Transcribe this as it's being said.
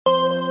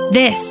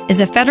This is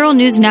a Federal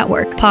News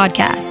Network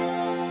podcast.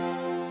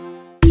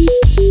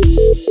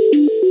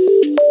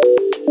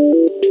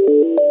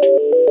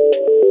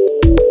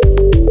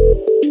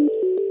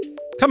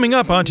 Coming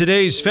up on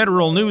today's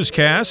Federal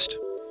Newscast,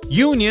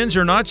 unions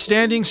are not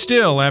standing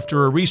still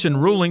after a recent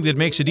ruling that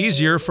makes it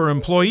easier for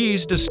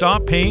employees to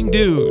stop paying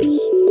dues.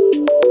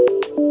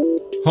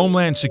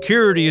 Homeland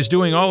Security is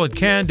doing all it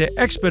can to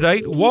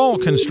expedite wall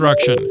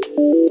construction.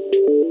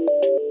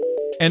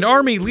 And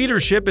Army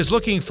leadership is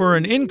looking for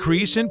an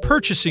increase in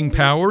purchasing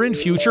power in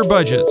future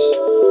budgets.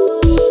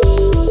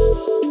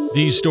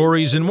 These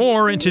stories and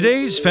more in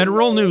today's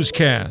Federal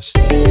Newscast.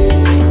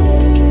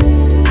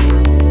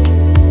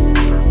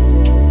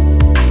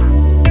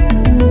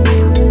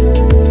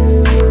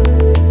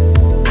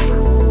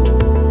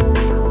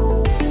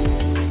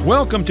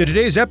 Welcome to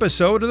today's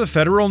episode of the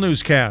Federal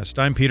Newscast.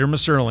 I'm Peter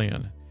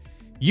Musurlian.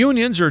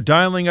 Unions are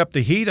dialing up the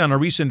heat on a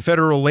recent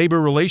Federal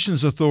Labor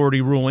Relations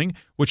Authority ruling,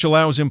 which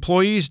allows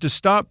employees to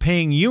stop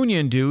paying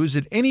union dues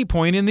at any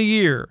point in the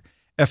year.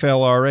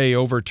 FLRA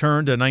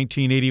overturned a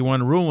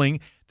 1981 ruling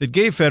that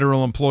gave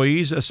federal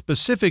employees a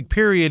specific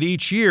period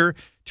each year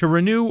to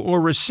renew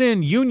or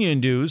rescind union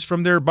dues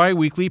from their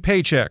biweekly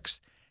paychecks.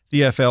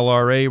 The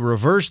FLRA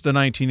reversed the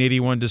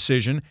 1981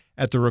 decision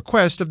at the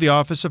request of the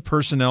Office of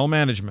Personnel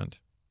Management.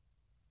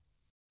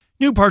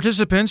 New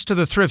participants to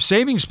the Thrift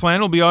Savings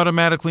Plan will be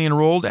automatically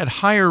enrolled at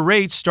higher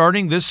rates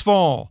starting this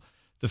fall.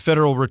 The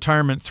Federal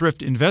Retirement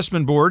Thrift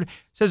Investment Board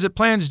says it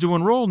plans to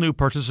enroll new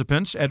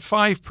participants at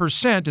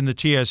 5% in the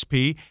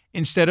TSP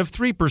instead of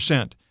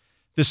 3%.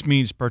 This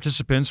means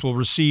participants will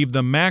receive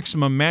the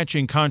maximum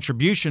matching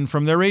contribution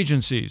from their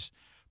agencies.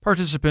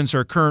 Participants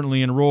are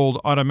currently enrolled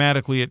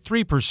automatically at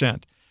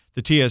 3%.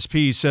 The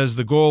TSP says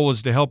the goal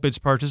is to help its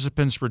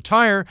participants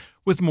retire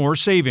with more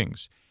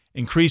savings.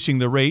 Increasing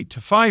the rate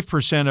to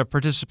 5% of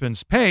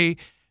participants' pay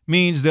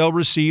means they'll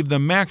receive the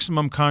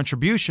maximum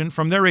contribution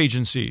from their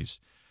agencies.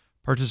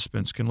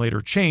 Participants can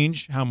later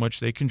change how much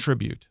they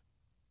contribute.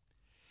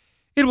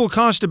 It will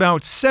cost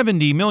about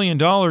 $70 million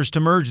to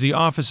merge the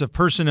Office of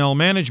Personnel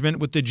Management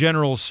with the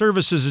General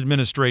Services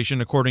Administration,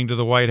 according to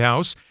the White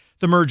House.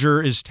 The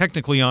merger is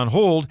technically on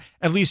hold,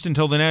 at least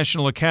until the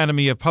National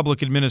Academy of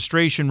Public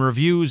Administration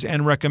reviews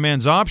and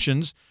recommends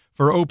options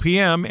for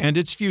OPM and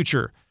its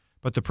future.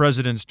 But the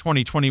President's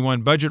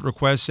 2021 budget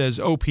request says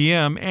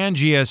OPM and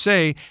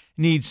GSA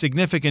need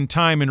significant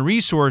time and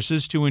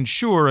resources to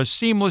ensure a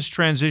seamless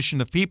transition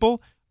of people,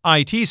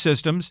 IT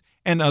systems,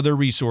 and other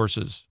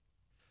resources.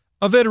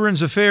 A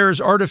Veterans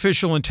Affairs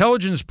artificial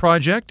intelligence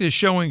project is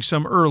showing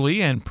some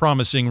early and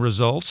promising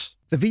results.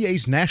 The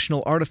VA's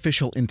National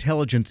Artificial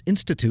Intelligence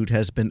Institute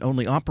has been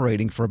only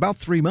operating for about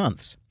 3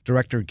 months.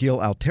 Director Gil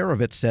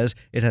Alterovitz says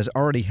it has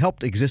already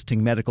helped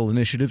existing medical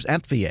initiatives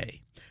at VA.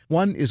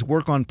 One is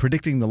work on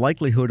predicting the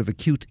likelihood of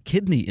acute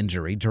kidney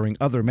injury during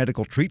other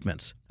medical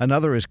treatments.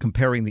 Another is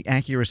comparing the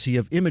accuracy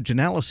of image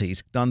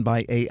analyses done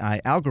by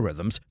AI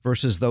algorithms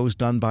versus those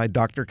done by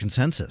doctor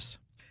consensus.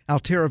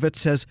 Alterovitz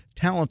says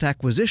talent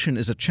acquisition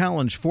is a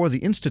challenge for the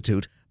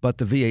Institute, but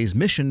the VA's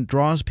mission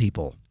draws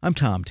people. I'm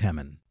Tom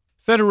Temin.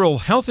 Federal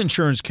health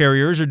insurance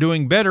carriers are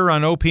doing better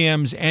on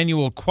OPM's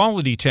annual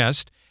quality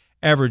test.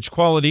 Average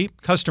quality,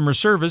 customer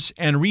service,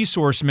 and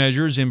resource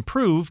measures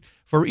improved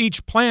for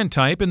each plan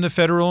type in the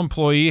Federal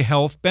Employee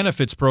Health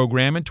Benefits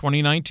Program in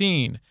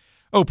 2019.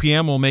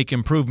 OPM will make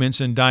improvements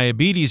in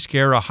diabetes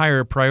care a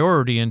higher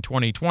priority in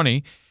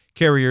 2020.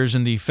 Carriers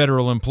in the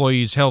Federal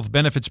Employees Health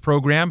Benefits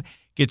Program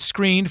get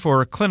screened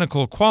for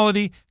clinical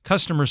quality,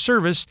 customer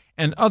service,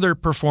 and other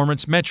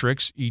performance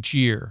metrics each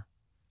year.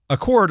 A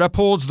court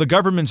upholds the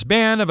government's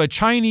ban of a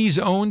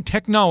Chinese-owned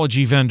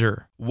technology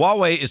vendor.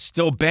 Huawei is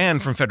still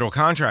banned from federal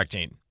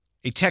contracting.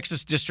 A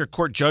Texas district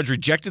court judge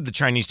rejected the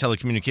Chinese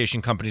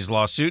telecommunication company's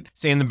lawsuit,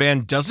 saying the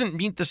ban doesn't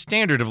meet the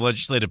standard of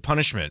legislative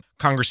punishment.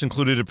 Congress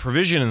included a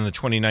provision in the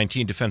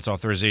 2019 Defense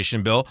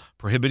Authorization Bill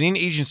prohibiting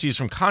agencies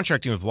from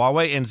contracting with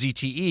Huawei and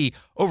ZTE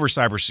over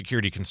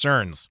cybersecurity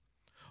concerns.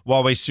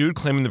 Huawei sued,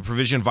 claiming the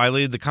provision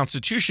violated the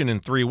Constitution in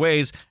 3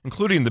 ways,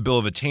 including the Bill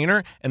of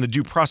Attainder and the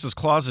Due Process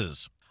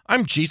Clauses.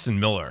 I'm Jason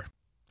Miller.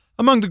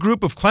 Among the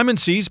group of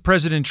clemencies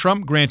President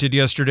Trump granted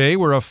yesterday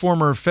were a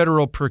former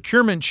federal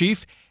procurement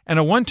chief and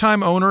a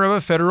one-time owner of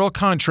a federal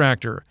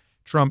contractor.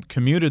 Trump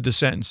commuted the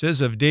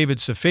sentences of David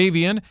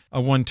Safavian, a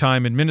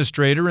one-time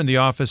administrator in the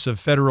Office of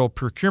Federal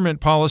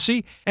Procurement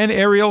Policy, and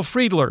Ariel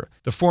Friedler,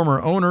 the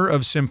former owner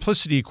of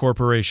Simplicity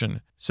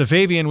Corporation.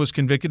 Safavian was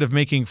convicted of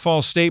making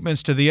false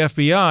statements to the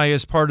FBI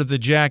as part of the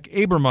Jack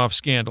Abramoff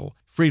scandal.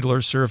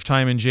 Friedler served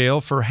time in jail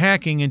for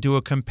hacking into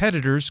a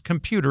competitor's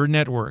computer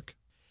network.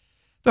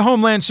 The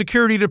Homeland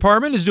Security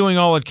Department is doing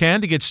all it can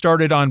to get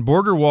started on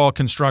border wall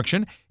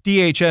construction.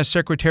 DHS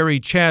Secretary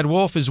Chad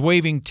Wolf is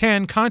waiving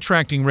 10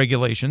 contracting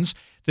regulations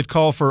that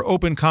call for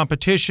open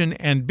competition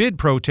and bid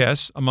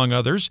protests, among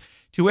others,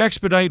 to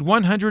expedite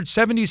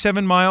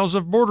 177 miles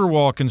of border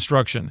wall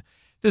construction.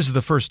 This is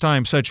the first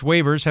time such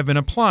waivers have been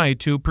applied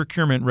to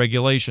procurement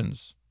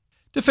regulations.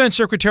 Defense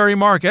Secretary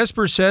Mark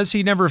Esper says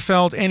he never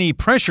felt any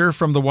pressure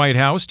from the White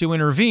House to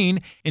intervene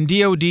in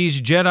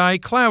DoD's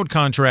JEDI cloud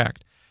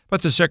contract.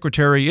 But the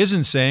secretary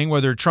isn't saying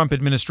whether Trump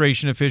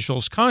administration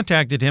officials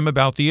contacted him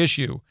about the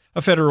issue.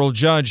 A federal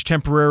judge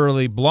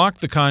temporarily blocked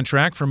the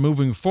contract from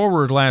moving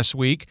forward last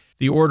week.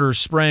 The order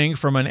sprang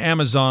from an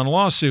Amazon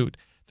lawsuit.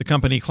 The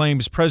company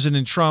claims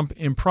President Trump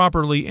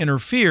improperly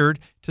interfered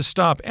to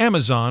stop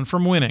Amazon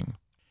from winning.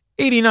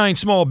 89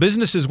 small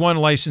businesses won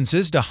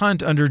licenses to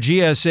hunt under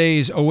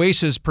GSA's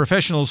OASIS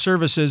Professional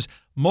Services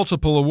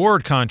Multiple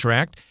Award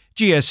Contract.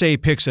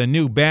 GSA picks a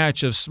new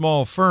batch of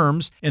small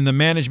firms in the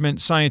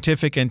Management,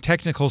 Scientific, and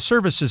Technical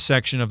Services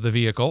section of the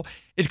vehicle.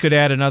 It could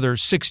add another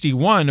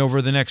 61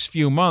 over the next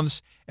few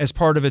months as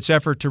part of its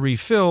effort to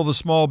refill the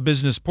small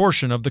business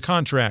portion of the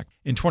contract.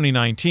 In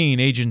 2019,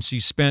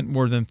 agencies spent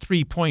more than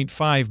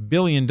 $3.5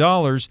 billion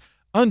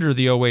under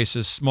the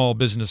OASIS small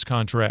business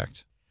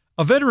contract.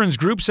 A veterans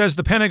group says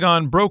the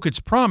Pentagon broke its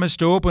promise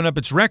to open up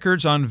its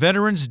records on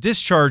veterans'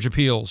 discharge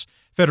appeals.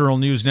 Federal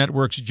News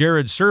Network's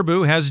Jared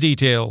Serbu has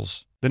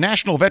details. The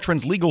National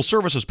Veterans Legal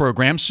Services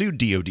Program sued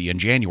DoD in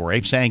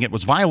January, saying it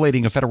was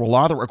violating a federal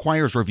law that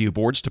requires review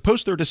boards to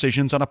post their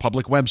decisions on a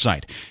public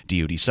website.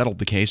 DoD settled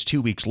the case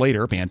 2 weeks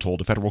later and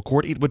told a federal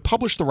court it would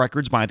publish the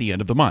records by the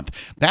end of the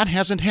month. That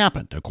hasn't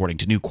happened, according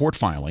to new court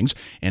filings.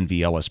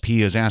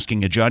 NVLSP is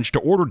asking a judge to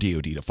order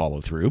DoD to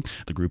follow through.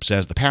 The group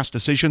says the past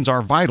decisions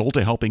are vital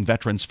to helping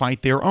veterans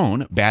fight their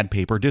own bad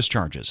paper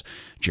discharges.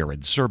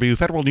 Jared Serbu,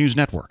 Federal News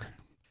Network.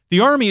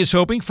 The Army is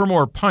hoping for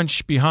more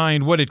punch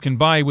behind what it can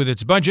buy with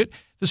its budget.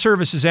 The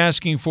service is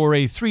asking for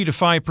a 3 to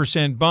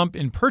 5% bump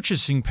in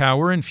purchasing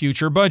power in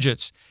future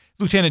budgets.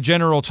 Lieutenant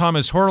General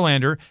Thomas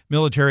Horlander,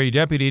 military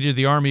deputy to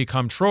the Army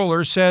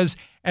Comptroller, says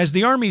as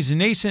the Army's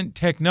nascent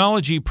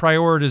technology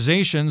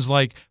prioritizations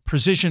like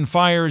precision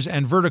fires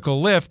and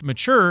vertical lift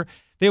mature,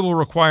 they will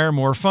require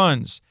more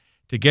funds.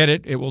 To get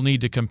it, it will need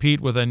to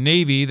compete with a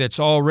Navy that's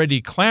already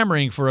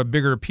clamoring for a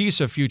bigger piece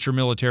of future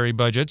military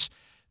budgets.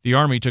 The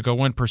Army took a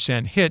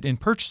 1% hit in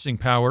purchasing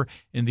power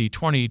in the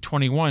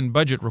 2021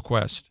 budget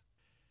request.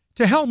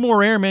 To help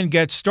more airmen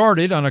get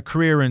started on a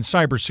career in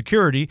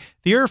cybersecurity,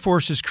 the Air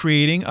Force is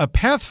creating a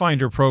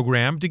Pathfinder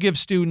program to give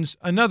students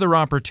another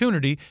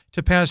opportunity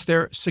to pass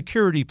their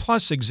Security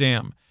Plus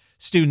exam.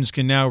 Students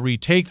can now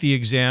retake the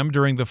exam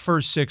during the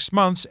first 6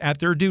 months at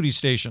their duty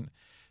station.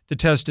 The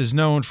test is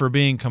known for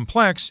being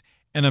complex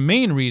and a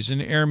main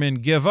reason airmen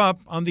give up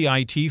on the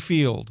IT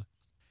field.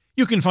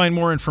 You can find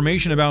more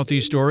information about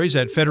these stories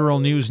at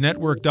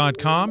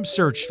federalnewsnetwork.com.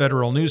 Search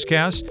Federal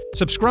Newscast.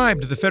 Subscribe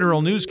to the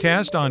Federal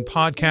Newscast on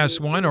Podcast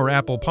One or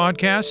Apple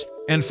Podcasts,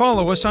 and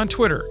follow us on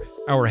Twitter.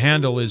 Our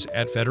handle is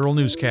 @Federal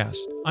Newscast.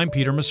 I'm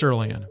Peter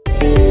Musurlian.